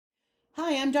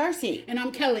Hi, I'm Darcy. And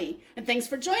I'm Kelly. And thanks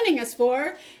for joining us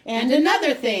for And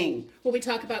Another Thing, where we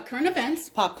talk about current events,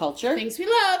 pop culture, things we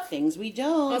love, things we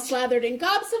don't, all slathered in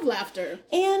gobs of laughter,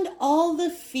 and all the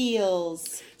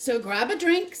feels. So grab a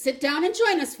drink, sit down, and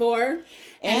join us for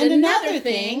And Another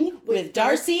Thing with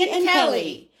Darcy and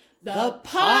Kelly, the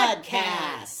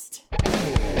podcast.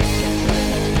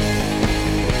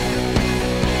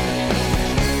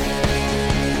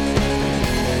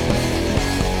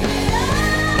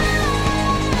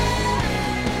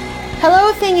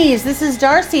 Hello, thingies. This is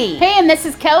Darcy. Hey, and this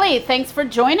is Kelly. Thanks for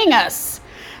joining us.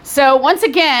 So once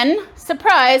again,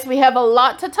 surprise, we have a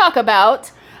lot to talk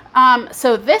about.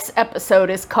 So this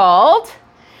episode is called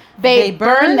They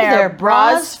Burn Their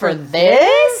Bras for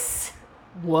This?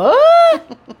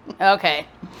 What? Okay.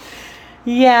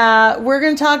 Yeah, we're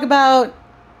going to talk about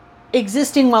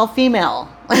existing while female.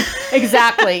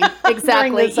 Exactly.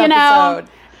 During this You know,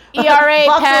 episode. ERA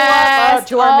Buckle passed. up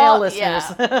to our male listeners.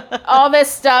 Yeah. All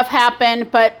this stuff happened,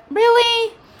 but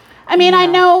really, I mean, Yeah.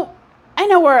 I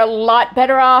know we're a lot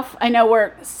better off. I know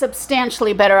we're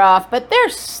substantially better off, but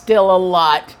there's still a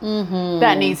lot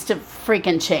that needs to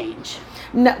freaking change.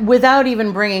 No, without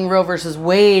even bringing Roe versus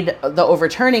Wade, the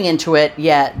overturning into it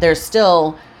yet, there's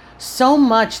still so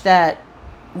much that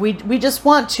we just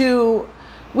want to.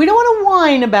 We don't want to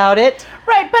whine about it.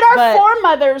 Right, but our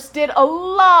foremothers did a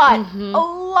lot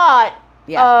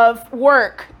of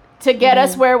work to get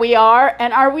us where we are.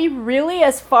 And are we really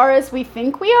as far as we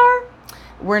think we are?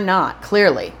 We're not,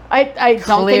 clearly. I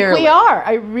don't think we are.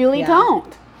 I really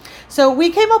don't. So we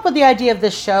came up with the idea of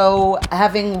this show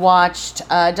having watched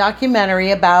a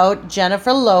documentary about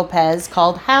Jennifer Lopez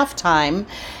called Halftime.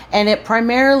 And it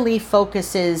primarily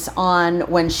focuses on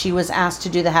when she was asked to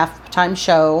do the halftime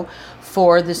show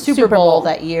for the Super Bowl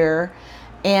that year.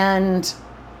 And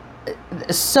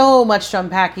so much to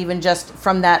unpack even just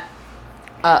from that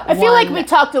I feel like we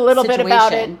talked a little bit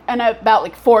about it and about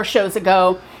like 4 shows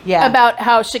ago about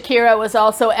how Shakira was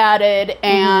also added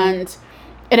and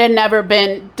it had never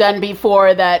been done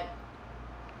before, that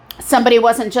somebody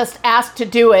wasn't just asked to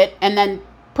do it and then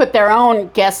put their own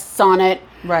guests on it.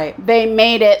 Right. They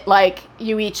made it like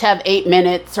you each have 8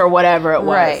 minutes or whatever it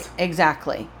was. Right,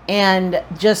 exactly. And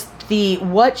just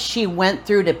what she went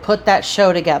through to put that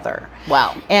show together.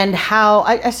 Wow. And how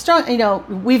I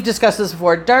we've discussed this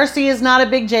before. Darcy is not a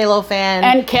big J-Lo fan.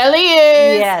 And Kelly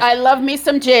is. Yes. I love me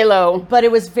some J-Lo. But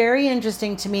it was very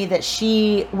interesting to me that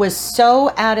she was so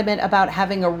adamant about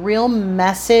having a real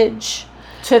message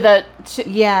to the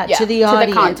audience. To the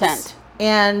content.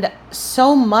 And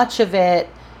so much of it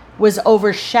was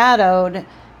overshadowed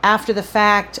after the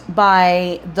fact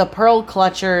by the pearl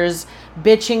clutchers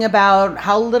bitching about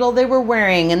how little they were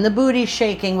wearing and the booty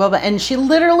shaking, blah, blah. And she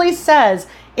literally says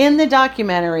in the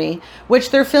documentary,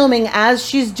 which they're filming as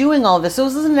she's doing all this, so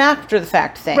this is an after the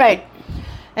fact thing. Right.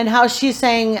 And how she's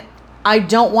saying, I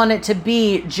don't want it to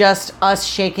be just us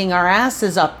shaking our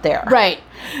asses up there. Right.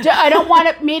 I don't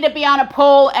want me to be on a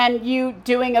pole and you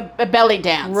doing a belly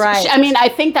dance. Right. I mean, I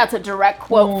think that's a direct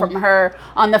quote from her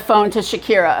on the phone to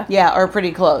Shakira. Yeah, or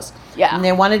pretty close. Yeah. And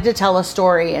they wanted to tell a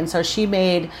story. And so she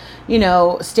made,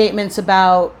 statements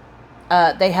about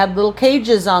they had little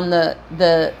cages on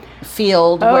the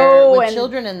field with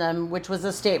children in them, which was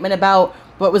a statement about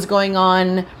what was going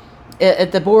on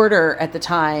at the border at the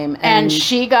time. And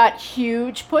she got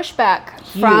huge pushback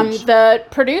from the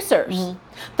producers.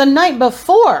 The night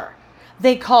before,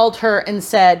 they called her and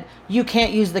said, you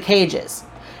can't use the cages.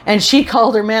 And she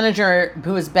called her manager,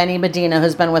 who is Benny Medina,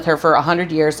 who's been with her for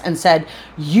 100 years, and said,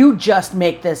 you just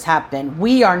make this happen.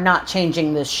 We are not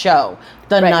changing this show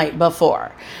the night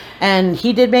before. And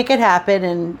he did make it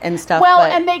happen and stuff. Well,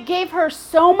 and they gave her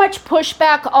so much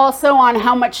pushback also on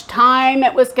how much time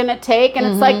it was going to take. And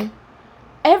it's like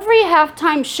every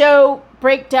halftime show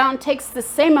breakdown takes the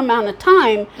same amount of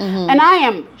time. And I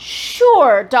am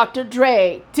sure Dr.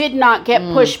 Dre did not get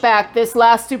pushback this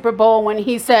last Super Bowl when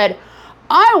he said,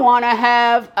 I want to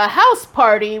have a house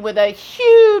party with a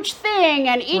huge thing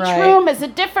and each room is a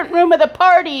different room of the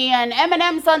party and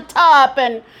M&M's on top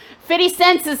and 50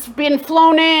 Cent has been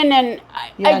flown in and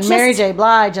and Mary J.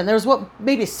 Blige, and there was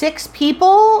maybe 6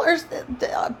 people or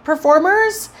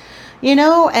performers,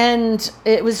 and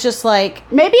it was just like,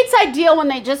 maybe it's ideal when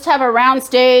they just have a round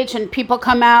stage and people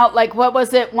come out. Like, what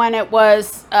was it when it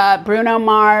was Bruno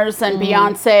Mars and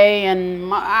Beyonce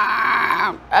and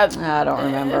I don't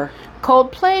remember.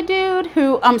 Coldplay dude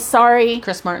who, I'm sorry.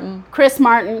 Chris Martin,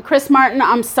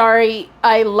 I'm sorry.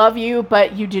 I love you,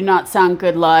 but you do not sound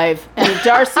good live. And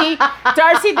Darcy,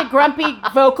 the grumpy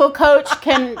vocal coach,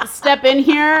 can step in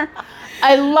here.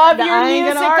 I love your I ain't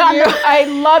music gonna on the argue. I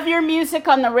love your music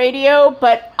on the radio,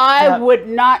 but I Yep. would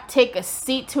not take a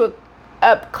seat to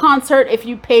a concert if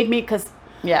you paid me because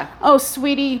Yeah. oh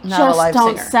sweetie, Not a just live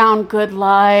don't singer. sound good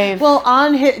live. Well,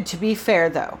 to be fair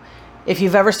though, if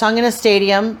you've ever sung in a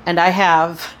stadium, and I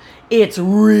have, it's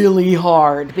really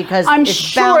hard because I'm it's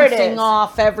sure it bouncing is.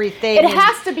 off everything. It and-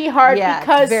 has to be hard Yeah, it's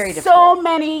because very so difficult.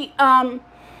 many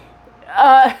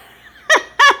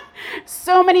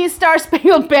so many Star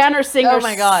Spangled Banner singers Oh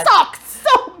my God. suck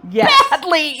so Yes.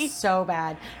 badly. So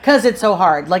bad because it's so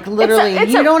hard. Like literally,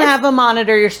 it's you a- don't it's- have a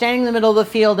monitor. You're standing in the middle of the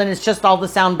field, and it's just all the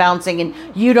sound bouncing, and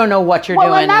you don't know what you're Well,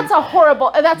 doing. and that's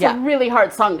Yeah. a really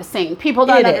hard song to sing. People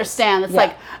don't It is. understand. It's Yeah.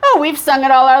 like, oh, we've sung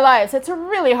it all our lives. It's a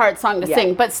really hard song to Yeah.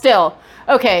 sing, but still,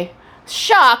 okay.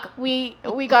 Shock, we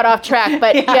got off track,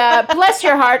 but Yeah. yeah, bless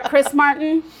your heart, Chris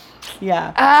Martin.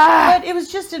 Yeah. Ah. But it was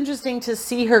just interesting to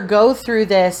see her go through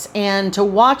this and to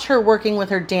watch her working with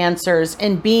her dancers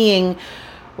and being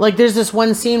like, there's this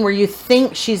one scene where you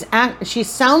think she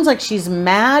sounds like she's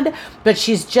mad, but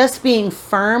she's just being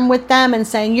firm with them and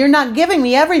saying, you're not giving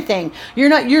me everything.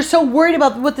 You're so worried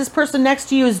about what this person next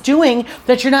to you is doing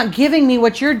that you're not giving me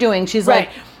what you're doing. She's Right.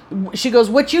 she goes,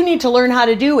 what you need to learn how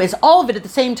to do is all of it at the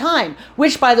same time,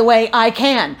 which by the way, I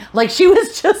can. Like she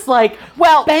was just like,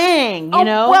 Well, bang, you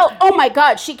know? Well, oh my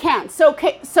God, she can. So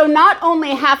not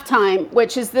only Halftime,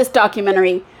 which is this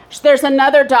documentary, there's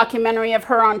another documentary of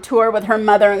her on tour with her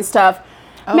mother and stuff.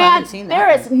 Oh, I Man, haven't seen that there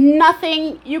one. is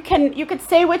nothing you could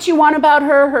say what you want about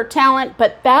her talent,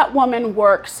 but that woman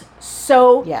works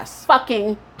so Yes.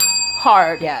 fucking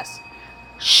hard. Yes.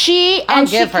 She I'll and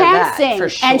she give her can that, sing for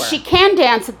and sure. Mm-hmm. she can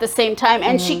dance at the same time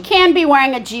and she can be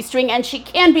wearing a G-string and she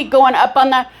can be going up on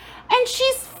the and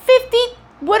she's 50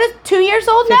 what is 2 years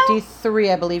old now?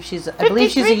 53, I believe she's a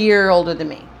 53? year older than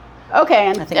me. Okay,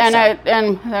 and think so.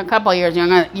 and a couple of years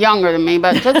younger than me,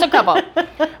 but just a couple.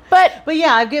 But But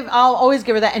yeah, I'll always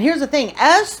give her that. And here's the thing,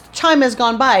 as time has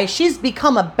gone by, she's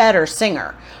become a better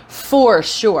singer for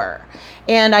sure.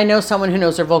 And I know someone who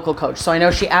knows her vocal coach, so I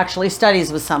know she actually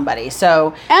studies with somebody.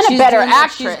 So and a she's better doing what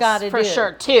actress she's gotta for do.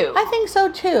 sure too. I think so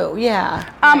too. Yeah.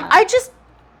 I just,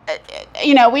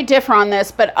 we differ on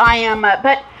this, but I am,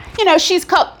 but she's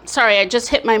called. Sorry, I just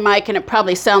hit my mic, and it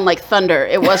probably sounded like thunder.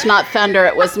 It was not thunder.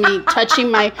 It was me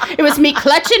it was me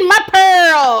clutching my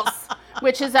pearls,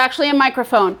 which is actually a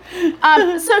microphone.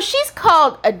 So she's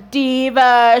called a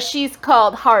diva. She's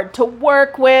called hard to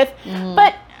work with,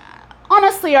 but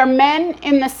honestly, are men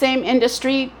in the same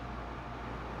industry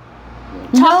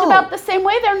talked No. about the same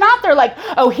way? They're not. They're like,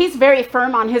 oh, he's very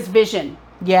firm on his vision.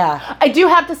 Yeah. I do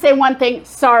have to say one thing.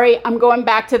 Sorry, I'm going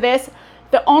back to this.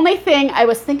 The only thing I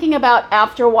was thinking about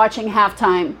after watching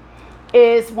Halftime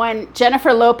is when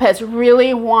Jennifer Lopez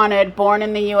really wanted Born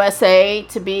in the USA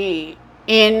to be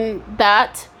in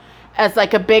that as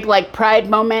like a big like pride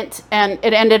moment, and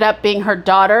it ended up being her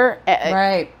daughter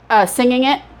Right. singing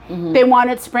it. They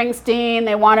wanted Springsteen.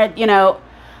 They wanted,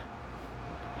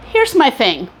 Here's my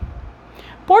thing.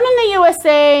 Born in the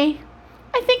USA,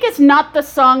 I think it's not the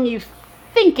song you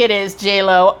think it is,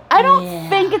 J-Lo. I don't Yeah.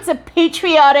 think it's a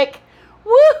patriotic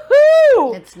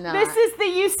woohoo. It's not.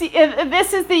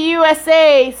 This is the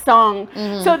USA song.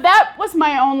 So that was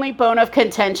my only bone of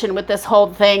contention with this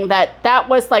whole thing. That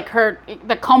was like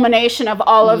the culmination of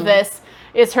all of this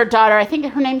is her daughter. I think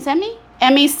her name's Emmy.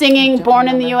 Emmy singing "Born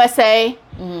in the USA."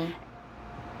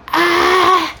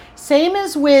 Same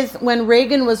as with when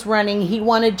Reagan was running, he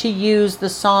wanted to use the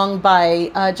song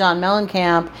by John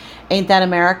Mellencamp, "Ain't That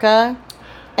America."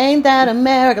 Ain't that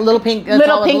America? Little Pink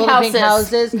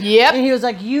Houses. Yep. And he was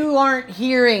like, you aren't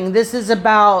hearing. This is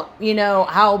about,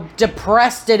 how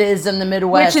depressed it is in the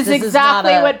Midwest. Which is This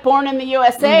exactly not a- what Born in the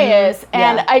USA is.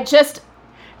 And Yeah. I just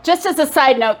as a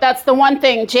side note, that's the one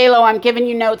thing, J-Lo, I'm giving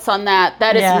you notes on that.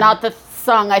 That is Yeah. not the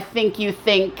song I think you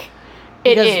think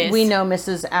it because is. we know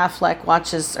Mrs. Affleck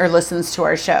watches or listens to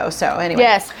our show. So anyway.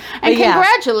 Yes. And But yeah.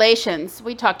 congratulations.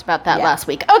 We talked about that Yeah. last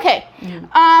week. Okay.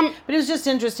 But it was just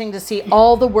interesting to see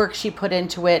all the work she put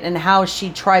into it and how she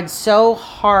tried so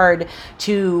hard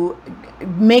to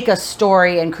make a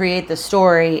story and create the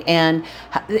story. And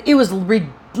it was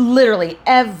literally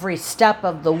every step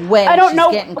of the way. I don't she's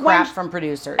know getting when- crap from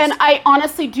producers. And I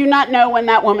honestly do not know when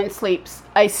that woman sleeps.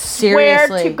 I swear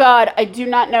Seriously. to God, I do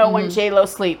not know when J-Lo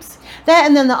sleeps. That,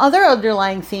 and then the other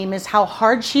underlying theme is how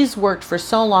hard she's worked for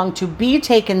so long to be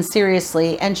taken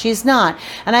seriously, and she's not.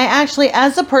 And I actually,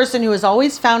 as a person who has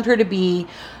always found her to be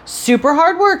super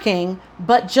hardworking,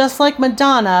 but just like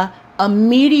Madonna, a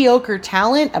mediocre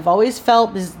talent. I've always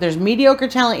felt there's mediocre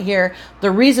talent here.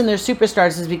 The reason they're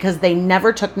superstars is because they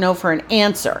never took no for an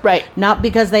answer. Right. Not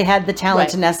because they had the talent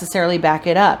to necessarily back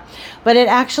it up. But it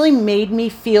actually made me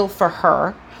feel for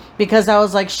her, because I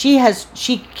was like, she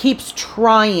keeps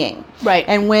trying. Right.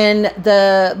 And when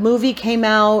the movie came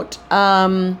out,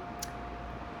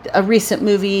 a recent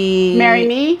movie, Marry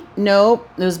Me? No,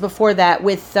 it was before that,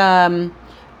 with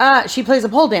she plays a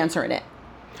pole dancer in it.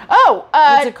 Oh,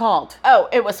 what's it called? Oh,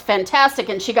 it was fantastic,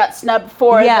 and she got snubbed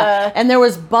for and there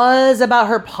was buzz about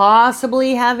her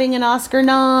possibly having an Oscar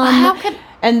nom.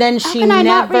 And then she never,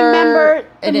 not remember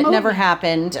and it never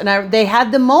happened. And they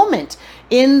had the moment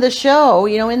in the show,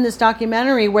 you know, in this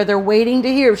documentary, where they're waiting to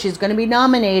hear if she's going to be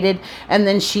nominated, and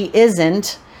then she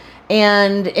isn't.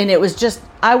 And it was just,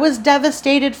 I was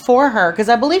devastated for her, because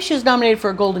I believe she was nominated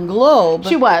for a Golden Globe.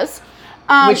 She was.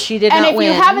 Which she did not win. And if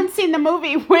you haven't seen the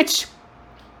movie, which...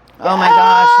 Oh my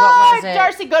gosh, what was it?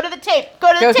 Darcy, go to the tape.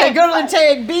 Go to the tape. Go to the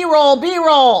tape.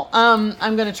 B-roll.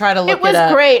 I'm going to try to look it up. It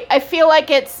was great. I feel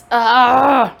like it's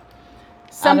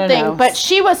something. But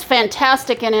she was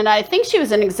fantastic in it. I think she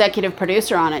was an executive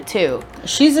producer on it, too.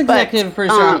 She's executive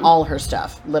producer on all her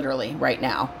stuff, literally, right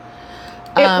now.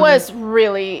 It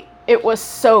was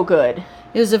so good.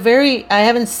 It was I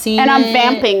haven't seen it. And I'm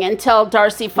vamping until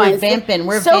Darcy finds it.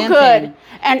 We're so vamping. Good.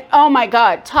 And oh my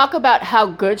God, talk about how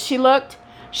good she looked.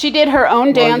 She did her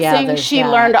own dancing. She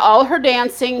learned all her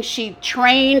dancing. She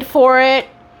trained for it.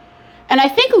 And I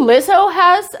think Lizzo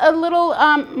has a little,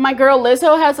 my girl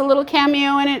Lizzo has a little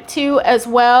cameo in it too as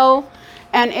well.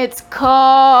 And it's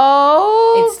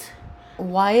called...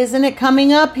 Why isn't it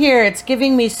coming up here? It's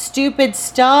giving me stupid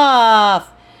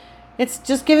stuff. It's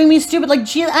just giving me stupid, like,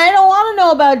 I don't want to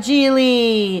know about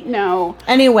Geely. No.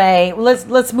 Anyway,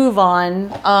 let's move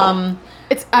on.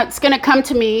 It's going to come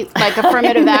to me like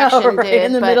affirmative action did.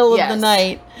 In the middle of the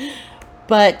night.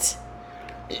 But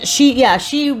she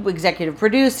executive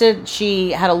produced it.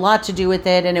 She had a lot to do with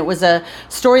it. And it was a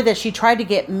story that she tried to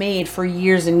get made for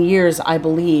years and years, I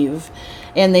believe.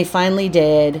 And they finally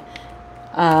did.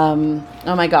 Oh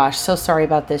my gosh. So sorry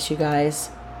about this, you guys.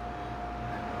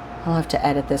 I'll have to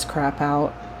edit this crap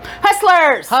out.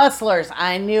 Hustlers.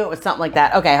 I knew it was something like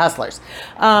that. Okay, Hustlers.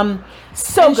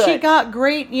 So good. She got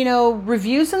great,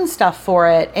 reviews and stuff for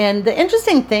it. And the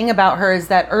interesting thing about her is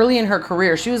that early in her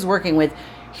career, she was working with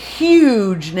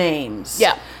huge names.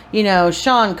 Yeah.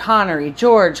 Sean Connery,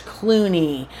 George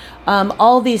Clooney,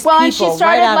 all these people and she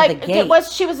started right out of the gate.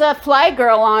 She was a fly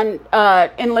girl on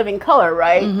In Living Color,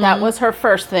 right? Mm-hmm. That was her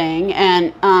first thing,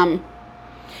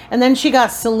 and then she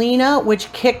got Selena,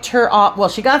 which kicked her off. Well,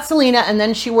 she got Selena, and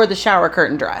then she wore the shower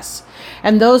curtain dress.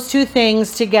 And those two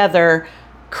things together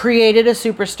created a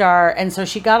superstar. And so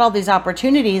she got all these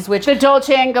opportunities, which... The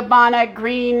Dolce & Gabbana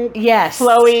green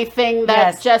flowy thing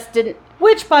that just didn't...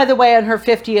 Which, by the way, on her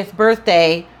 50th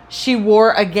birthday, she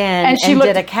wore again and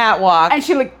did a catwalk. And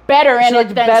she looked better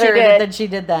than she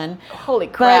did then. Holy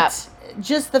crap. But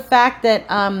just the fact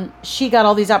that she got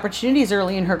all these opportunities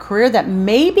early in her career that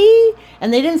maybe,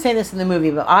 and they didn't say this in the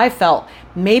movie, but I felt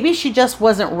maybe she just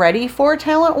wasn't ready for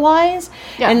talent-wise.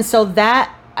 Yeah. And so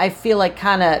that, I feel like,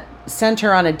 kind of sent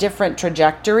her on a different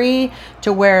trajectory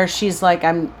to where she's like,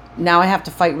 now I have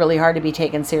to fight really hard to be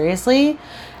taken seriously.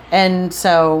 And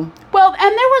so... Well, and there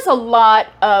was a lot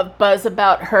of buzz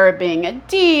about her being a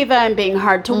diva and being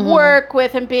hard to work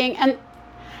with and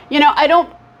I don't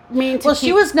mean to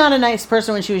she was not a nice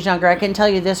person when she was younger. I can tell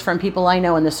you this from people I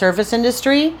know in the service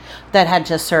industry that had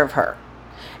to serve her.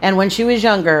 And when she was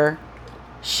younger,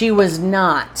 she was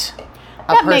not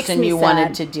a person you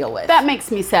wanted to deal with. That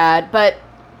makes me sad, but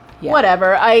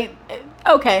whatever.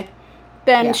 Okay.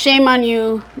 Then shame on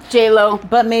you, J-Lo.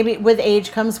 But maybe with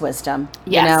age comes wisdom,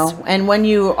 And when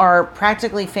you are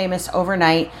practically famous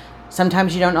overnight,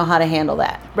 sometimes you don't know how to handle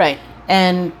that. Right.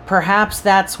 And perhaps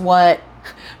that's what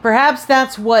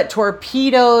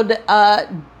torpedoed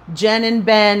Jen and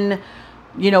Ben,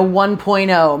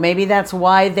 1.0. Maybe that's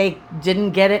why they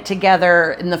didn't get it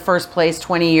together in the first place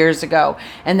 20 years ago.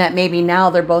 And that maybe now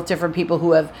they're both different people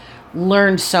who have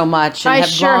learned so much and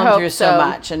have gone through so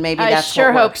much. And maybe that's what I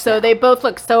sure hope so. They both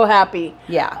look so happy.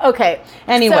 Yeah. Okay.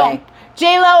 Anyway. So,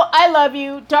 J-Lo, I love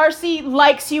you. Darcy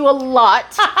likes you a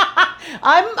lot.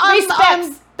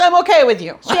 I'm okay with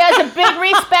you. She has a big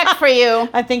respect for you.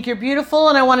 I think you're beautiful,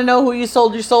 and I want to know who you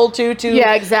sold your soul to.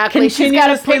 Yeah, exactly. She's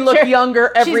got a picture, look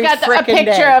younger every frickin' day. She's got a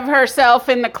picture of herself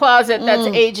in the closet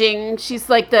that's aging. She's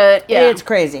like It's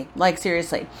crazy. Like,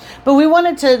 seriously. But we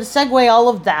wanted to segue all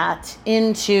of that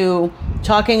into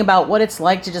talking about what it's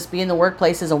like to just be in the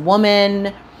workplace as a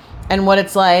woman and what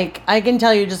it's like. I can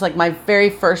tell you just like my very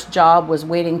first job was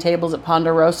waiting tables at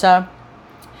Ponderosa.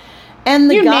 And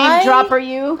the you guy, name dropper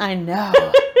you. I know.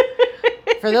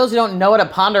 For those who don't know what a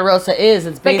Ponderosa is,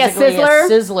 it's Like a basically Sizzler? a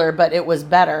sizzler, but it was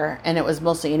better, and it was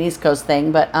mostly an East Coast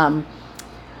thing. But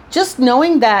just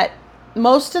knowing that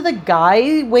most of the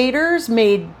guy waiters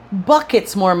made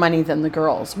buckets more money than the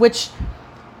girls, which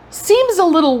seems a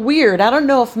little weird. I don't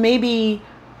know if maybe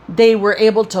they were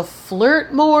able to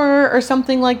flirt more or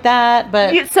something like that,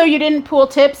 but So you didn't pool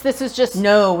tips? This is just...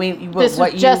 no, This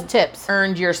what was just you tips.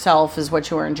 earned yourself is what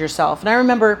you earned yourself. And I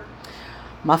remember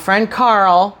my friend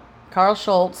Carl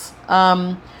Schultz,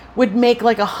 would make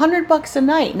like $100 a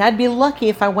night, and I'd be lucky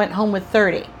if I went home with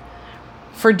 30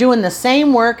 for doing the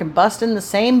same work and busting the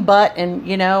same butt, and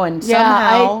and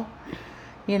somehow,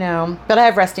 but I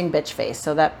have resting bitch face,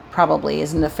 so that probably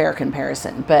isn't a fair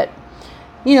comparison. But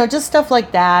just stuff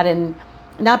like that, and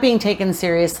not being taken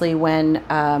seriously when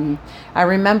I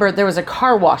remember there was a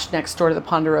car wash next door to the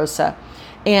Ponderosa,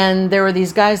 and there were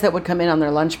these guys that would come in on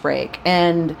their lunch break,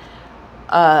 and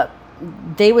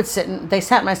they sat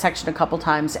in my section a couple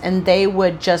times, and they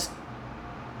would just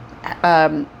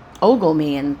ogle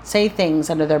me and say things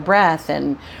under their breath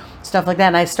and stuff like that.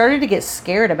 And I started to get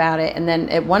scared about it. And then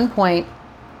at one point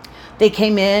they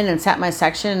came in and sat in my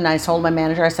section, and I told my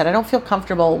manager, I said, I don't feel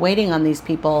comfortable waiting on these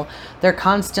people. They're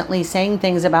constantly saying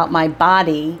things about my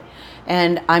body,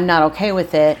 and I'm not okay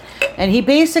with it. And he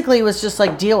basically was just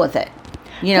like, deal with it.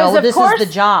 This is the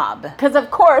job. Because,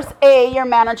 of course, A, your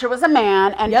manager was a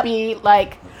man, and Yep. B,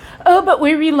 like, oh, but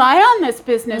we rely on this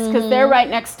business because they're right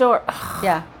next door. Ugh.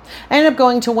 Yeah. I ended up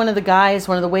going to one of the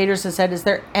waiters, and said, is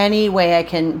there any way I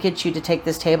can get you to take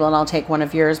this table, and I'll take one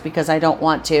of yours because I don't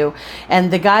want to.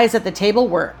 And the guys at the table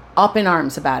were up in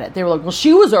arms about it. They were like, well,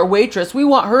 she was our waitress. We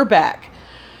want her back.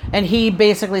 And he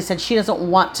basically said, she doesn't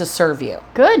want to serve you.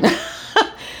 Good.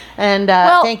 And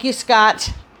thank you,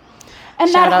 Scott. And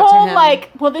Shout that out to whole, him.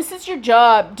 like, well, this is your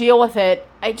job. Deal with it.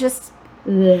 I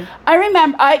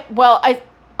remember, I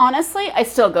honestly, I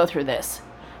still go through this.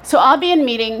 So I'll be in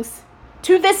meetings.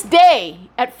 To this day,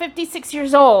 at 56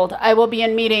 years old, I will be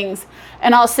in meetings,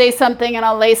 and I'll say something, and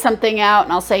I'll lay something out,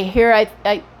 and I'll say,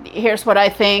 here's what I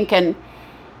think, and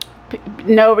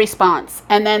no response.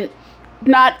 And then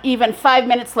not even 5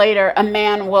 minutes later, a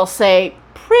man will say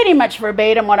pretty much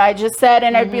verbatim what I just said,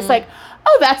 and I'd be like,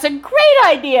 oh, that's a great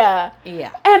idea. Yeah.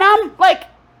 And I'm like,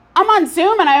 I'm on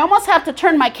Zoom, and I almost have to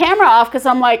turn my camera off because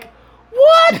I'm like,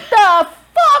 what the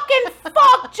fucking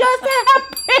fuck just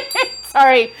happened?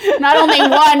 Sorry, not only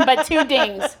one, but two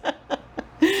dings.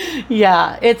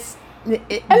 Yeah, And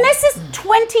this is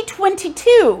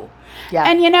 2022. Yeah.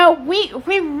 And,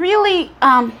 we really,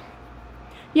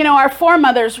 our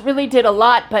foremothers really did a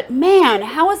lot, but man,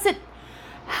 how is it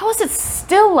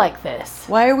still like this?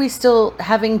 Why are we still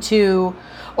having to,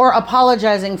 or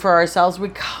apologizing for ourselves? We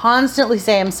constantly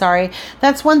say, I'm sorry.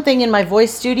 That's one thing in my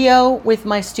voice studio with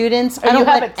my students. I don't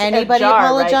let anybody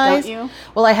apologize. Right, don't you?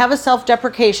 Well, I have a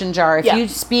self-deprecation jar. If you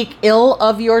speak ill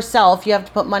of yourself, you have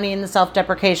to put money in the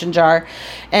self-deprecation jar.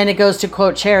 And it goes to,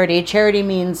 quote, charity. Charity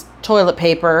means toilet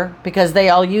paper, because they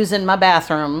all use in my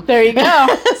bathroom. There you go.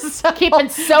 Keeping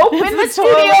soap in the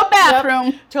studio bathroom.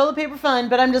 Yep. Toilet paper fun,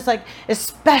 but I'm just like,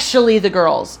 especially the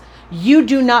girls. You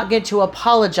do not get to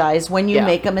apologize when you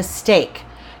make a mistake.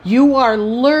 You are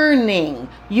learning.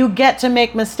 You get to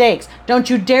make mistakes. Don't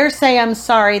you dare say, I'm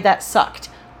sorry, that sucked.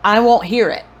 I won't hear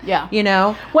it.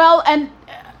 Yeah. Well, and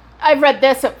I've read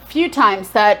this a few times,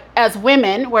 that as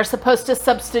women, we're supposed to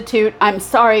substitute I'm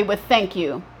sorry with thank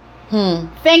you.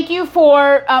 Thank you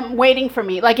for waiting for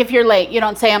me. Like, if you're late, you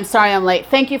don't say I'm sorry I'm late.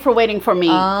 Thank you for waiting for me.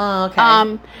 Oh,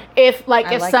 okay. If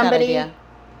that somebody idea.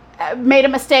 made a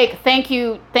mistake, thank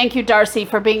you, Darcy,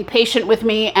 for being patient with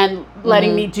me and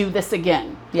letting me do this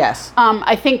again. Yes.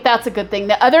 I think that's a good thing.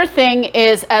 The other thing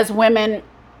is, as women,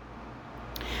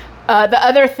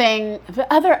 another thing.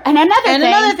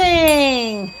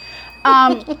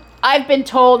 I've been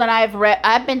told, and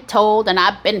I've been told, and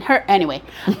I've been hurt. Anyway,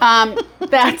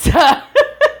 that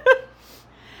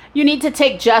you need to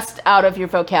take just out of your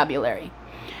vocabulary.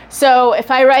 So if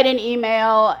I write an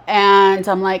email and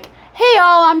I'm like, hey,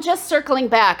 all, I'm just circling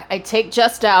back, I take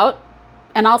just out.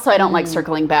 And also, I don't like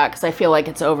circling back because I feel like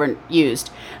it's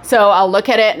overused. So I'll look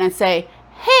at it and I say,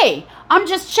 hey, I'm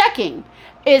just checking.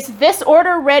 Is this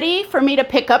order ready for me to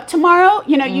pick up tomorrow?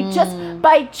 You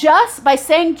by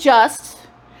saying just,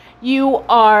 you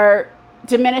are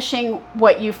diminishing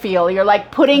what you feel. You're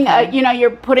like putting you're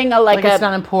putting like it's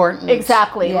not important.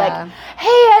 Exactly. Yeah. Like,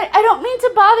 hey, I don't mean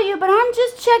to bother you, but I'm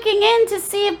just checking in to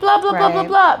see if blah, blah, blah, blah,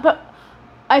 blah. But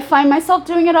I find myself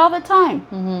doing it all the time.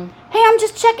 Hey, I'm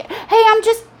just checking. Hey, I'm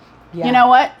just, you know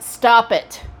what? Stop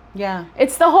it. Yeah.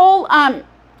 It's the whole,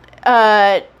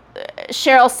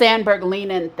 Sheryl Sandberg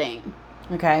lean-in thing.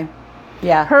 Okay.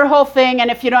 Yeah. Her whole thing,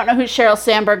 and if you don't know who Sheryl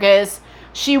Sandberg is,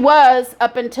 she was,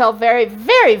 up until very,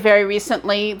 very, very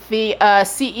recently, the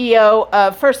CEO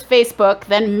of first Facebook,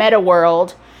 then Meta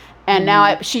World, and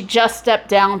now she just stepped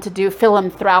down to do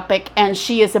philanthropic, and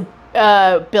she is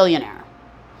a billionaire.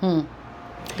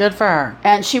 Good for her.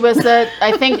 And she was and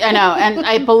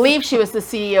I believe she was the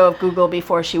CEO of Google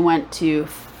before she went to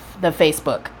the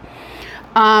Facebook.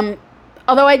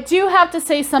 Although I do have to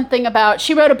say something about,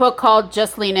 she wrote a book called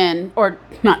Just Lean In, or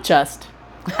not just.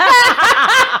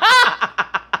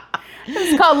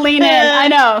 It's called Lean In. I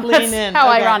know. Lean In.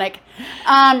 How Okay. ironic.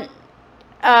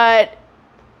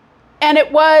 And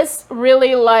it was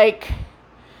really like,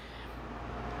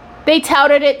 they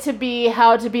touted it to be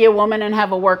how to be a woman and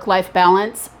have a work-life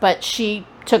balance, but she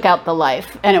took out the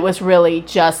life, and it was really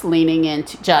just leaning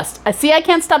into see, I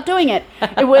can't stop doing it.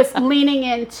 It was leaning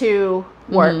into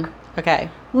work. Okay.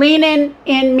 Lean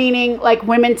in meaning like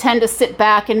women tend to sit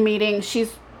back in meetings.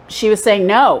 She was saying,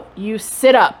 no, you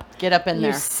sit up. Get up in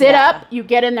there. You sit up, you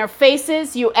get in their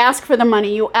faces, you ask for the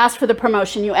money, you ask for the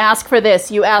promotion, you ask for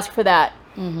this, you ask for that.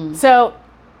 So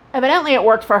evidently it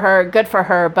worked for her, good for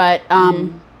her, but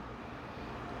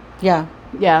Yeah.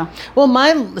 yeah.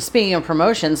 Well, speaking of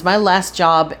promotions, my last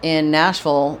job in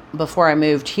Nashville before I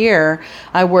moved here,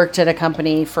 I worked at a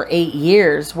company for 8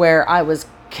 years where I was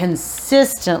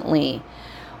consistently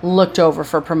looked over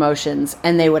for promotions,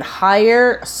 and they would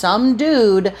hire some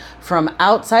dude from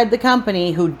outside the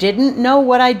company who didn't know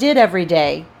what I did every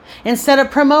day. Instead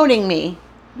of promoting me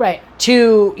Right.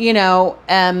 to,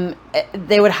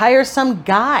 they would hire some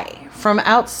guy from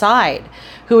outside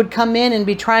who would come in and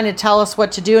be trying to tell us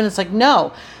what to do. And it's like,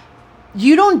 no,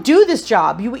 you don't do this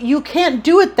job. You can't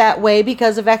do it that way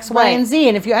because of X, Y, and Z.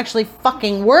 And if you actually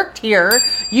fucking worked here,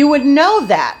 you would know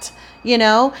that,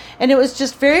 And it was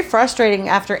just very frustrating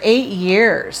after 8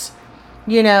 years,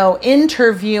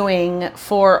 interviewing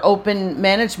for open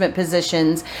management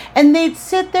positions. And they'd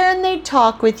sit there and they'd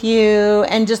talk with you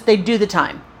and just, they'd do the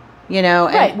time.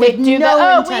 Right. With They do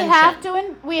no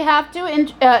intention. We have to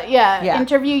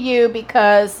interview you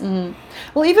because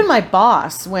Well, even my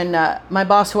boss, when my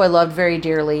boss, who I loved very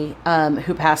dearly,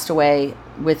 who passed away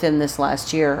within this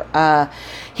last year,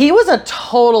 he was a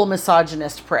total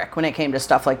misogynist prick when it came to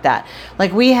stuff like that.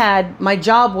 Like my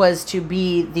job was to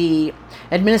be the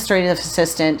administrative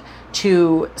assistant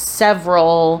to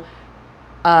several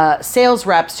sales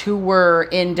reps who were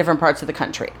in different parts of the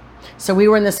country. So we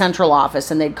were in the central office,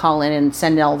 and they'd call in and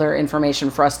send all their information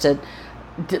for us to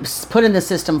put in the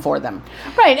system for them.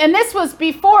 Right, and this was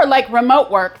before like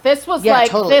remote work. This was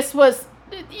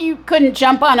you couldn't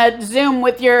jump on a Zoom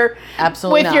with your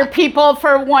your people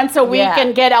for once a week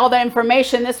and get all the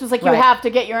information. This was like you have to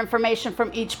get your information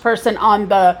from each person on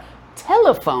the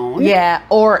telephone. Yeah,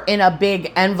 or in a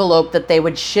big envelope that they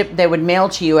would mail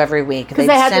to you every week. Because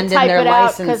they had to type it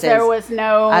out because there was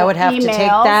no I would have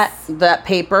emails. to take that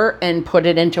paper and put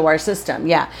it into our system.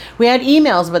 Yeah, we had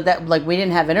emails, but we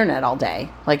didn't have internet all day.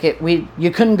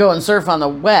 You couldn't go and surf on the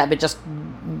web. It just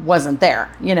wasn't there,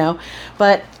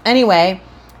 But anyway,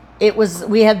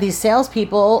 we had these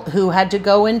salespeople who had to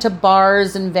go into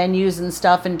bars and venues and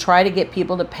stuff and try to get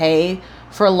people to pay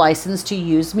for a license to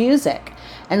use music.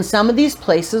 And some of these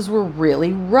places were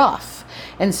really rough.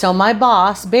 And so my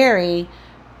boss, Barry,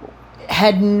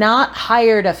 had not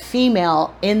hired a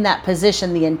female in that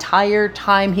position the entire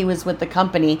time he was with the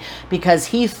company because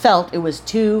he felt it was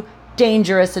too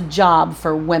dangerous a job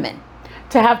for women.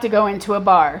 To have to go into a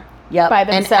bar by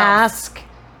themselves. And ask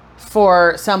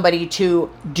for somebody to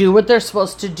do what they're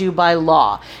supposed to do by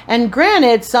law. And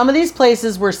granted, some of these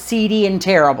places were seedy and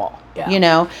terrible.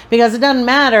 Yeah. Because it doesn't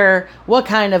matter what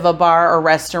kind of a bar or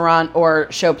restaurant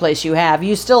or show place you have,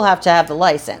 you still have to have the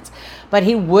license. But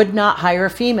he would not hire a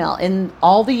female. In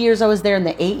all the years I was there, in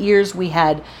the 8 years we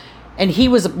had, and he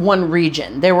was one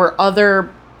region. There were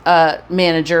other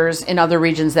managers in other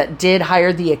regions that did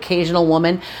hire the occasional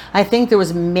woman. I think there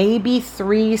was maybe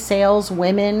 3 sales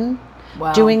women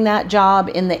doing that job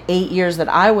in the 8 years that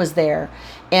I was there.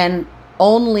 And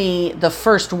only the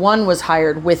first one was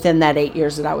hired within that 8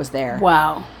 years that I was there.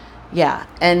 Wow. Yeah.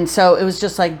 And so it was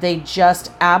just like they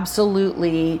just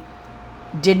absolutely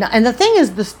did not. And the thing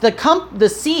is, the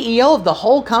CEO of the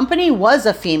whole company was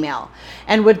a female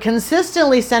and would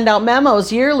consistently send out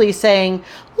memos yearly saying,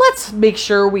 let's make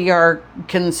sure we are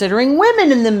considering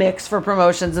women in the mix for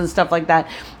promotions and stuff like that.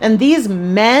 And these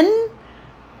men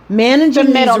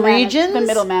managing these regions, the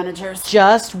middle managers,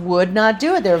 just would not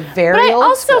do it. They're very But I old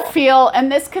also school. feel,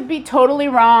 and this could be totally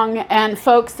wrong, and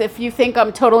folks, if you think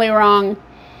I'm totally wrong,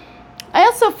 I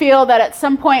also feel that at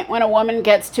some point when a woman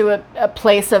gets to a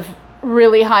place of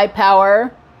really high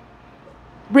power.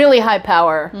 Really high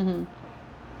power. Mm-hmm.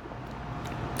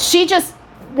 She just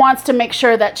wants to make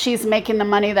sure that she's making the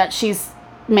money that she's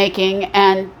making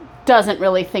and doesn't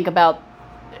really think about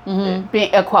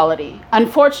equality.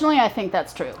 Unfortunately, I think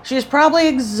that's true. She's probably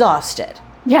exhausted.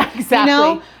 Yeah, exactly. You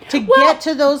know, to get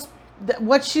to those,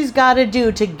 what she's got to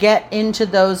do to get into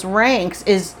those ranks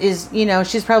is you know,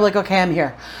 she's probably like, okay, I'm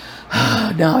here.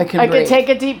 Now I can breathe. Could take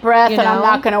a deep breath, You and I'm know?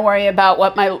 not going to worry about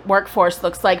what my workforce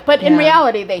looks like. But in Yeah.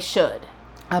 reality, they should.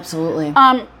 Absolutely.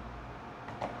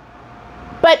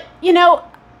 But, you know,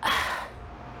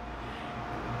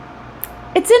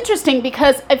 it's interesting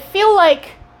because I feel like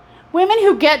women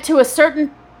who get to a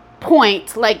certain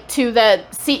point, like to the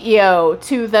CEO,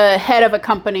 to the head of a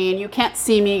company, and you can't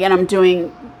see me and I'm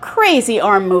doing crazy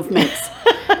arm movements.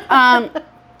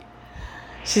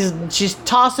 She's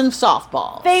tossing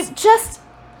softballs. They've just,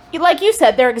 like you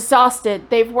said, they're exhausted.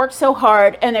 They've worked so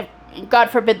hard, and they've, God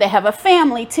forbid they have a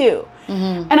family too.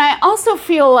 And I also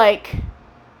feel like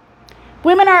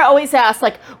women are always asked,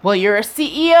 like, well, you're a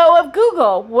CEO of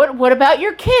Google. What about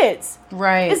your kids?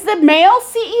 Right. Is the male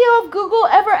CEO of Google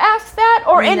ever asked that?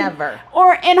 Never.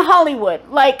 Or in Hollywood.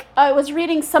 Like, I was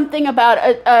reading something about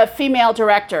a female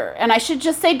director, and I should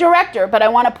just say director, but I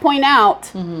want to point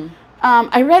out,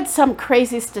 I read some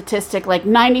crazy statistic, like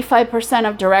 95%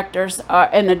 of directors are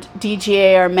in the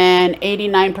DGA are men,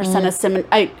 89% of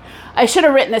I should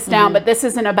have written this down, but this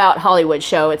isn't about Hollywood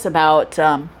show. It's about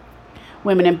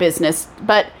women in business.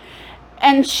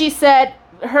 And she said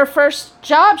her first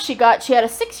job she got, she had a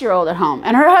 6-year-old at home,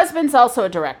 and her husband's also a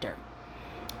director.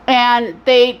 And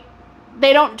they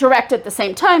don't direct at the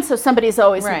same time, so somebody's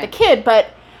always with the kid. But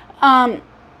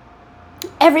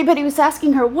everybody was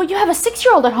asking her, well, you have a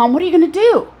 6-year-old at home. What are you going to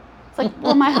do? It's like,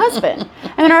 well, my husband.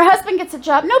 And then her husband gets a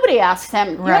job. Nobody asks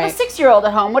him, you have a 6-year-old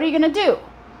at home. What are you going to do?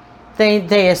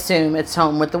 They assume it's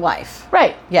home with the wife.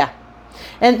 Right. Yeah.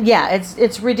 And yeah,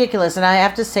 it's ridiculous. And I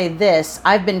have to say this,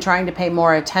 I've been trying to pay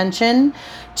more attention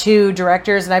to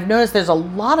directors, and I've noticed there's a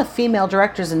lot of female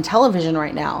directors in television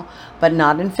right now, but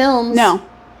not in films. No.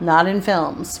 Not in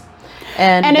films.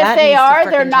 And if that they needs to are,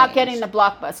 they're frickin' not change. getting the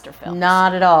blockbuster films.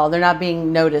 Not at all. They're not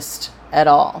being noticed at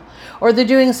all. Or they're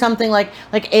doing something like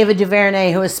Ava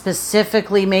DuVernay, who is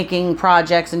specifically making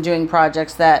projects and doing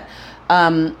projects that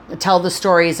tell the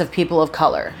stories of people of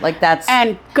color. Like that's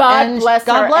God bless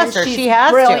her. She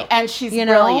has to. And she's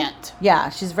brilliant. Yeah,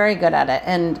 she's very good at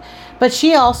it. But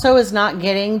she also is not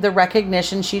getting the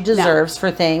recognition she deserves for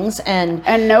things. And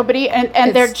nobody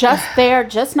and they're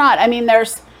just not. I mean,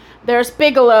 there's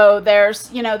Bigelow. There's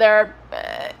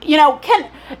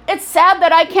it's sad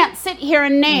that I can't sit here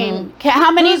and name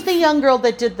how many. Who's the young girl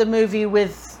that did the movie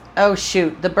with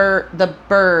the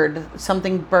bird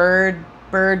something?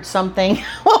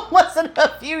 What was it a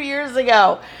few years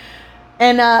ago?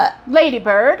 And Lady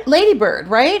Bird,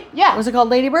 right? Yeah. Was it called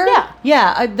Lady Bird? Yeah.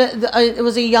 Yeah. It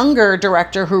was a younger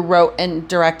director who wrote and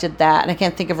directed that, and I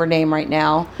can't think of her name right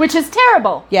now. which is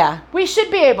terrible. Yeah. We should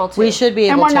be able to.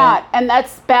 And we're not, and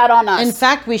that's bad on us. In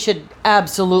fact, we should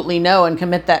absolutely know and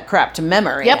commit that crap to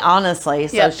memory. Yep. Honestly,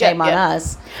 so shame on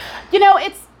us. You know,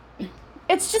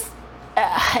 it's just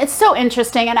it's so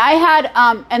interesting, and I had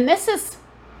and this is,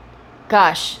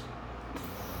 gosh,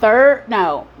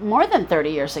 more than 30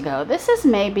 years ago. This is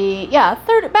maybe,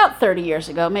 about 30 years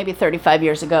ago, maybe 35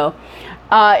 years ago.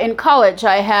 In college,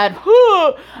 I had,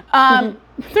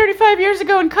 35 years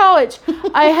ago in college,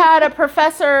 I had a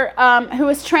professor who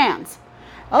was trans.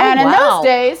 Oh, and in wow. those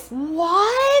days.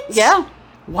 What? Yeah.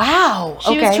 Wow.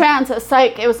 She was trans,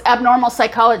 it was abnormal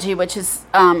psychology, which is,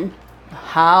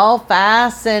 how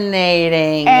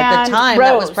fascinating. At the time,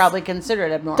 that was Rose. probably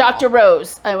considered abnormal. Dr.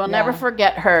 Rose. I will never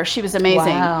forget her. She was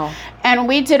amazing. Wow. And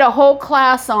we did a whole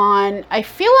class on, I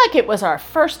feel like it was our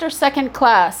first or second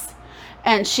class.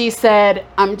 And she said,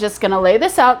 I'm just going to lay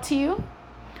this out to you.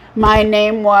 My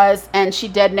name was, and she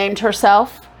dead named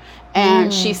herself.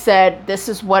 And she said, this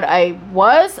is what I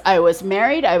was. I was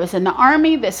married. I was in the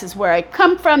Army. This is where I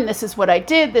come from. This is what I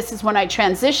did. This is when I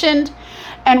transitioned.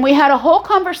 And we had a whole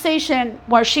conversation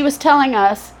where she was telling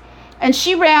us, and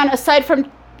she ran, aside from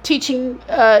teaching,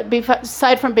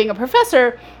 aside from being a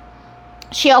professor,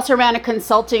 she also ran a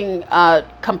consulting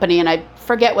company, and I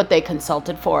forget what they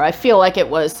consulted for. I feel like it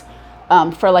was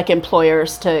for like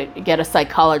employers to get a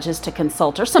psychologist to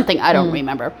consult or something. I don't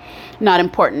remember. Not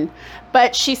important.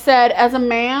 But she said, as a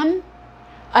man,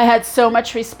 I had so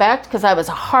much respect because I was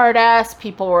a hard ass.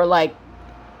 People were like,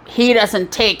 he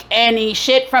doesn't take any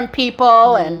shit from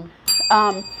people.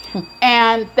 And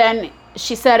then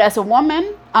she said, as a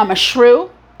woman, I'm a shrew.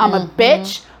 I'm a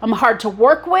bitch. I'm hard to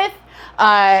work with.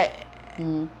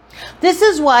 This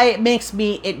is why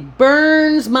it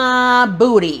burns my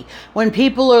booty when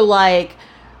people are like,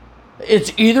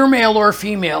 it's either male or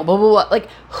female, blah, blah, blah. Like,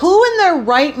 who in their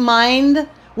right mind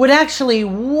would actually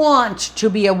want to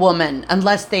be a woman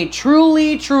unless they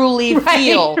truly, truly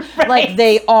feel like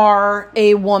they are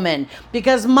a woman?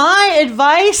 Because my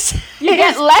advice you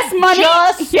get less money.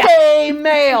 Just stay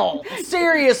male.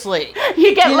 Seriously.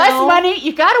 You get less money.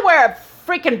 You got to wear a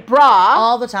freaking bra.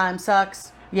 All the time.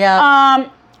 Sucks. Yeah.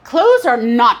 Clothes are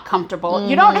not comfortable. Mm-hmm.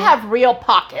 You don't have real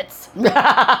pockets. There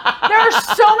are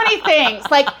so many things.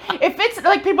 Like, if it's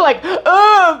like people are like,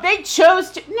 oh, they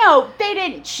chose to. No, they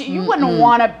didn't. You wouldn't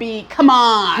want to be. Come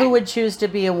on. Who would choose to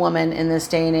be a woman in this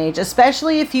day and age?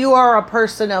 Especially if you are a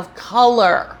person of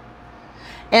color.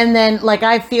 And then, like,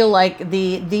 I feel like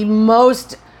the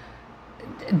most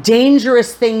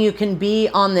dangerous thing you can be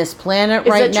on this planet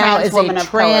right now is a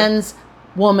trans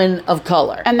woman of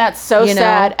color. And that's so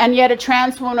sad. And yet a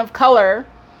trans woman of color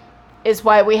is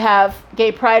why we have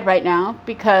gay pride right now,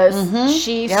 because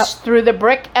she threw the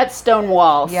brick at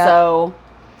Stonewall. So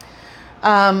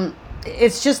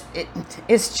it's just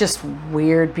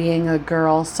weird being a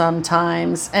girl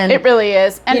sometimes. And it really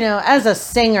is. And as a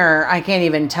singer, I can't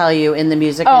even tell you in the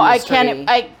music industry.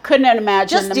 I couldn't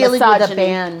imagine just dealing with a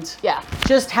band. Yeah.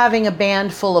 Just having a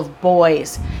band full of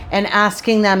boys and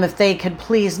asking them if they could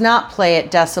please not play at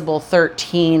decibel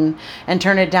 13 and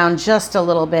turn it down just a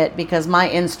little bit because my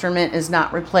instrument is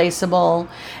not replaceable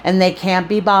and they can't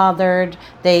be bothered.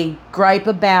 They gripe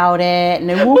about it and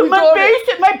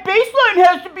my bass line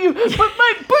has to be.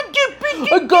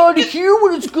 I gotta hear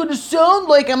what it's gonna sound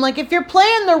like. I'm like, if you're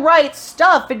playing the right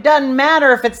stuff, it doesn't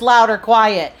matter if it's loud or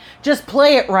quiet. Just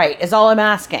play it right is all I'm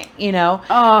asking,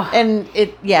 And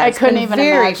I couldn't even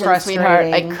imagine,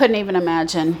 sweetheart. I couldn't even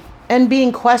imagine. And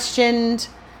being questioned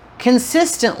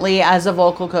consistently as a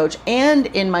vocal coach and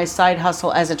in my side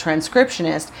hustle as a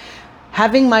transcriptionist,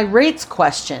 having my rates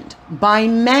questioned by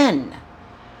men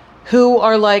who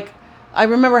are like, I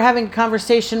remember having a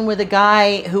conversation with a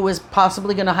guy who was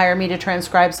possibly going to hire me to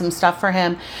transcribe some stuff for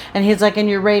him. And he's like, and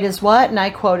your rate is what? And I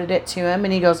quoted it to him.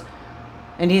 And he goes,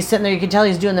 and he's sitting there, you can tell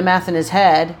he's doing the math in his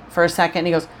head for a second. And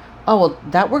he goes, oh, well,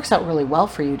 that works out really well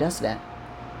for you, doesn't it?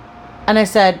 And I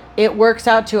said, it works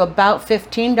out to about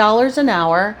 $15 an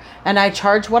hour. And I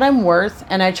charge what I'm worth.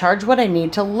 And I charge what I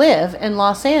need to live in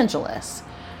Los Angeles.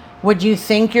 Would you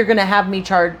think you're going to have me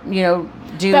charge, do...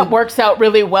 That works out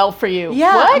really well for you.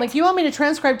 Yeah. What? I'm like, you want me to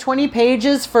transcribe 20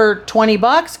 pages for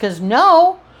 $20? Because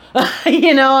no.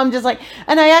 I'm just like...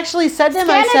 And I actually said to him,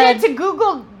 Scan it into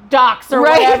Google Docs or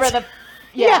whatever the...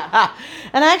 Yeah.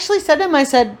 And I actually said to him, I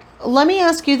said, let me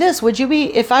ask you this. Would you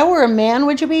be... If I were a man,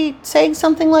 would you be saying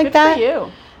something like that? Good for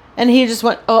you. And he just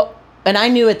went, oh... And I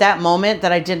knew at that moment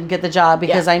that I didn't get the job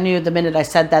because I knew the minute I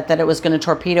said that it was going to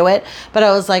torpedo it. But I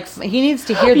was like, he needs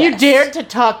to hear this. You dared to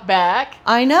talk back.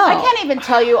 I know. I can't even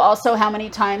tell you also how many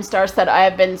times, Darce, that I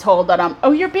have been told that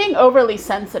you're being overly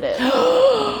sensitive. And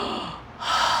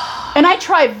I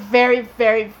try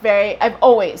I've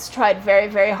always tried very,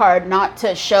 very hard not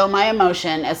to show my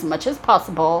emotion as much as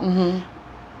possible. Mm-hmm.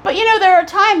 But, there are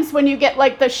times when you get,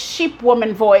 like, the sheep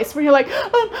woman voice where you're like,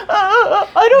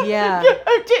 I don't... Yeah.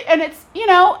 And it's,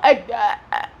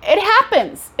 it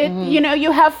happens.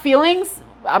 You have feelings.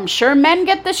 I'm sure men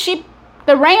get the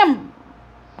ram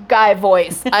guy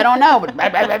voice. I don't know.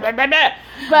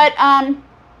 But,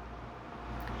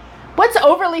 what's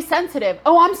overly sensitive?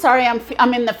 Oh, I'm sorry.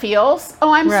 I'm in the feels.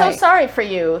 Oh, I'm so sorry for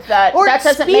you. That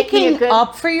doesn't make me a good... Speaking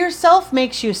up for yourself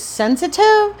makes you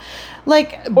sensitive.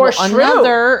 Like, or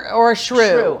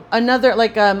shrew. Another,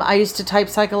 like, I used to type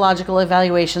psychological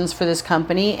evaluations for this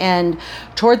company, and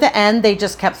toward the end, they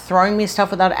just kept throwing me stuff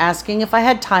without asking if I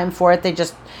had time for it. They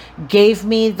just gave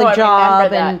me the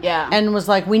job and was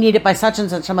like, we need it by such and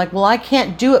such. I'm like, well, I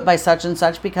can't do it by such and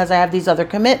such because I have these other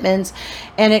commitments.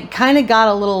 And it kind of got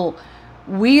a little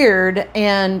weird.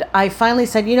 And I finally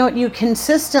said, you know what, you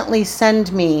consistently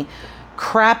send me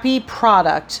crappy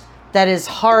product that is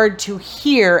hard to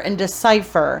hear and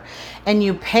decipher, and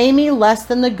you pay me less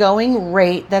than the going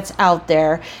rate that's out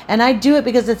there, and I do it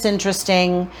because it's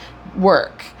interesting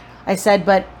work. I said,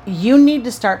 but you need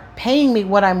to start paying me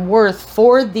what I'm worth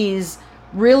for these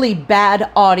really bad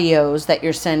audios that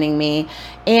you're sending me,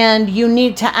 and you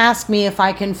need to ask me if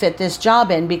I can fit this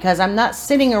job in, because I'm not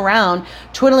sitting around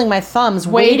twiddling my thumbs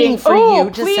waiting for you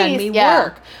to send me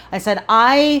work. I said,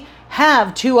 I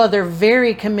have 2 other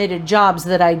very committed jobs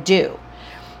that I do,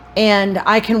 and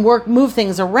I can move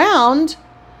things around,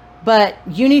 but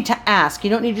you need to ask. You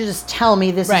don't need to just tell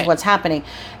me this is what's happening.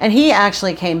 And he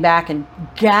actually came back and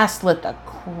gaslit the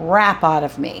crap out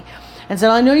of me. and said,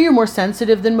 I know you're more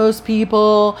sensitive than most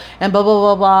people, and blah, blah,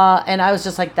 blah, blah. And I was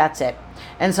just like, that's it.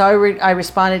 And so I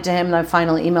responded to him, and my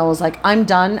final email was like, I'm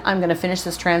done. I'm going to finish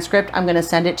this transcript. I'm going to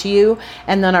send it to you.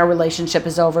 And then our relationship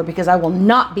is over, because I will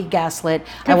not be gaslit.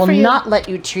 I will not let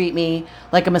you treat me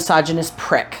like a misogynist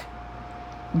prick.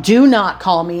 Do not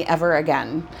call me ever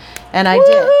again. And I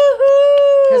did.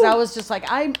 Because I was just like,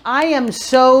 I am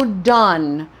so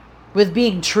done with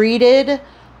being treated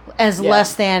as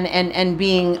less than and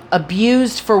being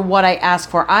abused for what I ask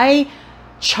for. I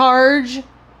charge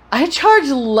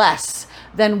less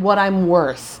than what I'm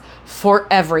worth for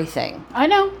everything. I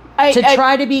know. To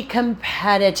try to be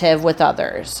competitive with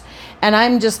others. And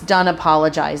I'm just done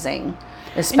apologizing,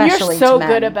 especially to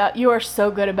men. You are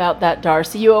so good about that,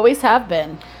 Darcy. You always have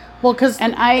been. Well, because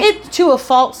it's to a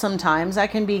fault sometimes. I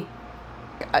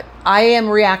am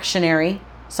reactionary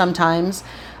sometimes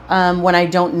when I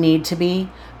don't need to be.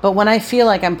 But when I feel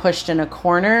like I'm pushed in a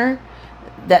corner,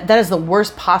 that is the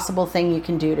worst possible thing you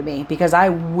can do to me, because I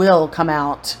will come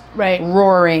out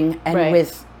roaring and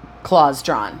with claws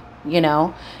drawn,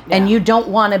 Yeah. And you don't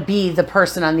want to be the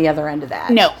person on the other end of that.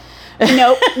 No.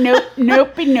 Nope.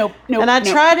 And I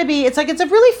try to be, it's a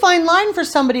really fine line for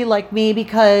somebody like me,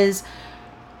 because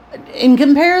in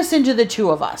comparison to the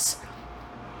two of us,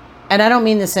 and I don't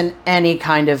mean this in any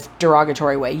kind of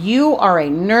derogatory way, you are a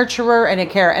nurturer and a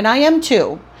carer, and I am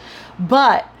too,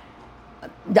 but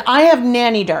I have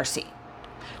Nanny Darcy,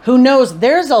 who knows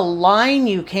there's a line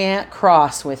you can't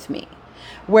cross with me.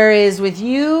 Whereas with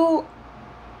you,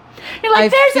 you're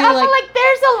like, there's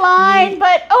a line,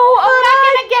 but I'm not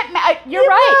gonna get mad. You're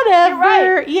right. Whatever.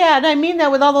 You're right. Yeah, and I mean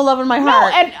that with all the love in my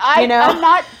heart. No, and I'm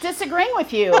not disagreeing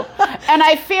with you. And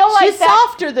I feel like she's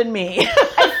softer than me.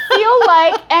 I feel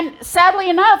like, and sadly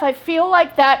enough, I feel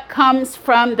like that comes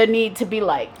from the need to be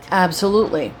liked.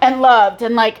 Absolutely. And loved,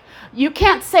 and like, you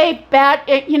can't say bad.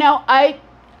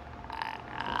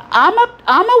 I'm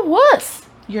a wuss.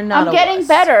 You're not. I'm getting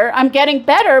better. I'm getting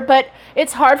better, but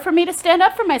it's hard for me to stand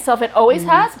up for myself. It always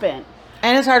has been.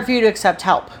 And it's hard for you to accept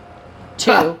help,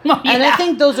 too. And I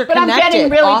think those are but connected. But I'm getting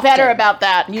really often. better about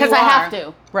that, because I have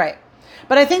to. Right.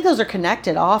 But I think those are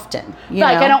connected often.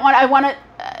 I want to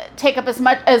take up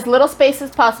as little space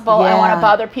as possible. I want to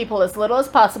bother people as little as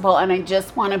possible, and I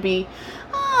just want to be,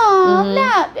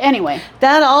 anyway.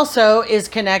 That also is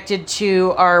connected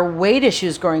to our weight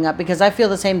issues growing up, because I feel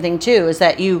the same thing too, is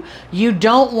that you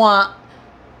don't want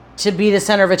to be the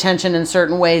center of attention in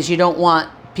certain ways. You don't want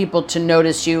people to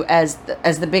notice you as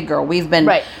the big girl. We've been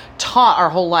taught our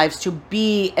whole lives to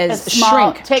be as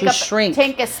shrink. Take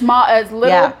as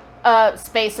little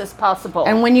space as possible.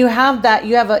 And when you have that,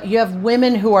 you have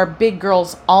women who are big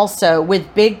girls also,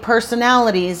 with big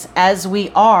personalities as we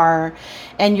are,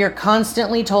 and you're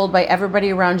constantly told by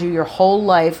everybody around you your whole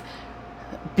life,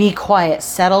 be quiet,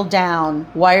 settle down.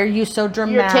 Why are you so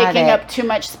dramatic? You're taking up too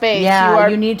much space. Yeah,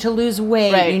 you need to lose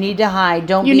weight. Right. You need to hide.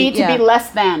 You need to be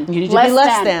less than. You need to be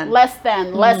less than. Less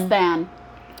than.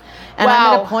 And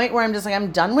I'm at a point where I'm just like,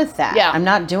 I'm done with that. Yeah. I'm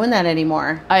not doing that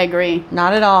anymore. I agree.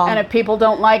 Not at all. And if people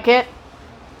don't like it,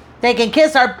 they can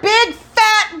kiss our big,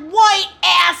 fat, white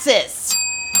asses.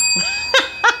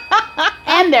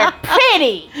 And they're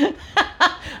pretty.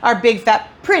 Our big, fat,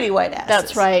 pretty white asses.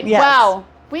 That's right. Yes. Wow.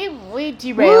 We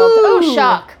derailed. Woo. Oh,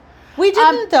 shock. We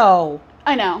didn't, though.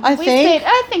 I know. I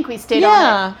think we stayed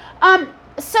on it.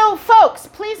 So, folks,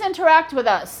 please interact with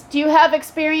us. Do you have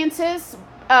experiences,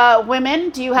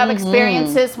 women? Do you have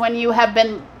experiences when you have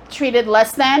been treated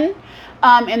less than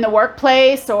in the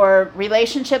workplace or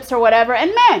relationships or whatever?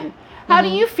 And men, how do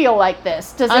you feel like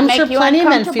this? Does it make you uncomfortable? I'm sure plenty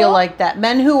of men feel like that.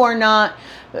 Men who are not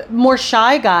more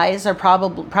shy guys are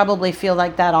probably feel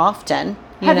like that often.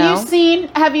 Have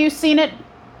you seen it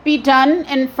be done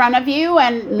in front of you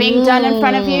and being done in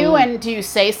front of you? And do you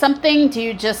say something? Do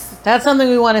you just... That's something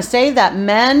we want to say, that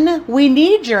men, we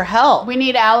need your help. We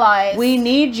need allies. We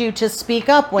need you to speak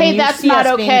up when you see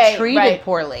us being treated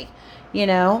poorly.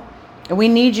 We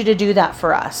need you to do that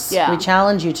for us. Yeah. We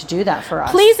challenge you to do that for us.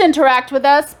 Please interact with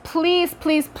us. Please,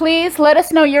 please, please let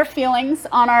us know your feelings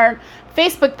on our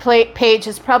Facebook page.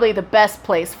 Is probably the best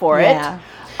place for it.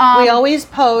 We always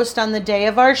post on the day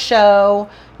of our show,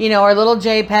 our little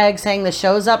JPEG saying the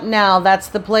show's up now. That's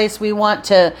the place we want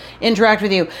to interact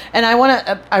with you. And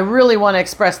I really want to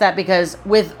express that, because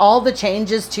with all the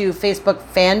changes to Facebook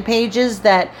fan pages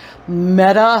that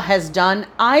Meta has done,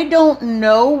 I don't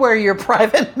know where your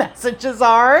private messages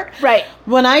are. Right.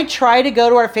 When I try to go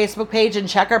to our Facebook page and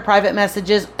check our private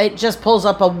messages, it just pulls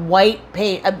up a white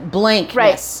page, a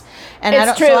blankness. Right. And I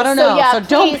don't know. So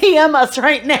don't PM us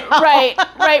right now. Right.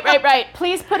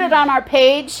 Please put it on our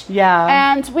page.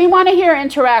 Yeah. And we want to hear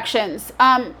interactions.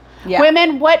 Yeah.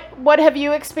 Women, what have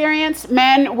you experienced?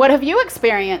 Men, what have you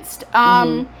experienced?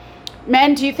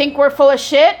 Men, do you think we're full of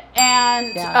shit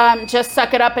and just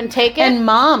suck it up and take it? And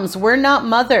moms, we're not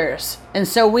mothers. And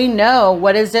so we know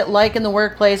what is it like in the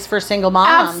workplace for single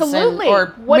moms. Absolutely.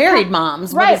 Or married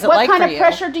moms. Right. What is it like for you? What kind of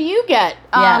pressure do you get?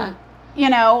 Yeah. You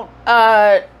know,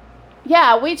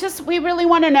 we really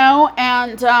want to know.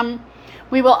 And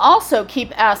we will also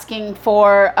keep asking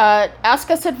for, ask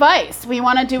us advice. We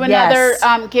want to do another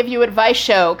give you advice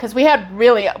show because we had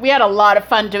a lot of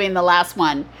fun doing the last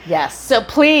one. Yes. So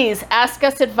please ask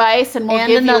us advice and we'll give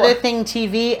you another thing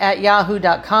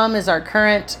TV@yahoo.com is our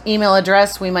current email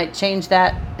address. We might change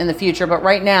that in the future, but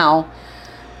right now,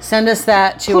 send us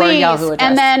that to our Yahoo address.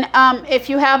 And then if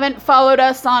you haven't followed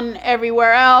us on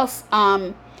everywhere else,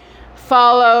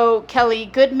 follow Kelly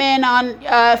Goodman on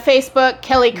Facebook.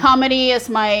 Kelly Comedy is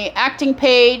my acting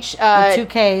page. 2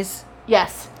 Ks.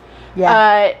 Yes.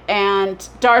 Yeah. And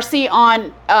Darcy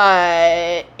on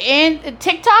in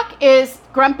TikTok is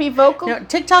Grumpy Vocal. No,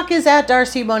 TikTok is at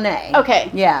Darcy Monet. Okay.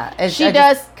 Yeah. She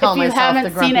does, if you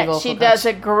haven't seen it, she does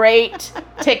a great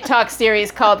TikTok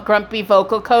series called Grumpy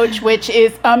Vocal Coach, which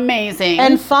is amazing.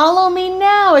 And follow me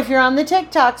now if you're on the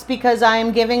TikToks because I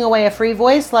am giving away a free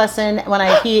voice lesson when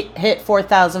I hit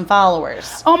 4,000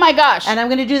 followers. Oh my gosh. And I'm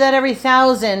going to do that every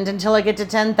 1,000 until I get to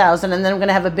 10,000, and then I'm going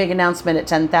to have a big announcement at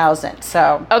 10,000.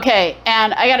 So. Okay,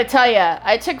 and I got to tell you,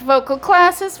 I took vocal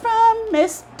classes from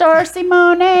Miss Darcy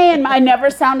Monet, and I never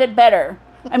sounded better.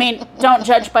 I mean, don't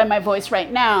judge by my voice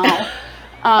right now,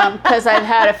 because I've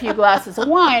had a few glasses of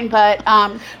wine, but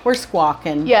we're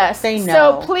squawking. Yes. They know.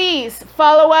 So please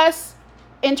follow us,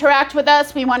 interact with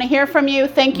us. We want to hear from you.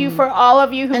 Thank you for all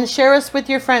of you and share us with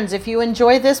your friends. If you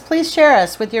enjoy this, please share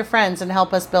us with your friends and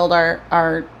help us build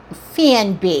our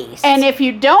fan base. And if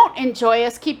you don't enjoy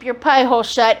us, keep your pie hole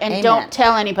shut and Amen. don't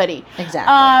tell anybody.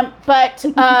 Exactly. But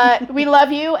we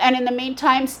love you, and in the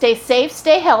meantime, stay safe,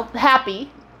 stay happy.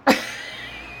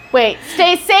 Wait,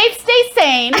 stay safe, stay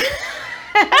sane.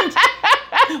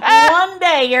 One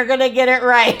day you're gonna get it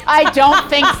right. I don't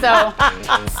think so.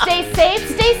 Stay safe,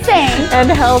 stay sane. And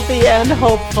healthy and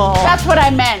hopeful. That's what I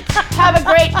meant. Have a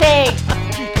great day.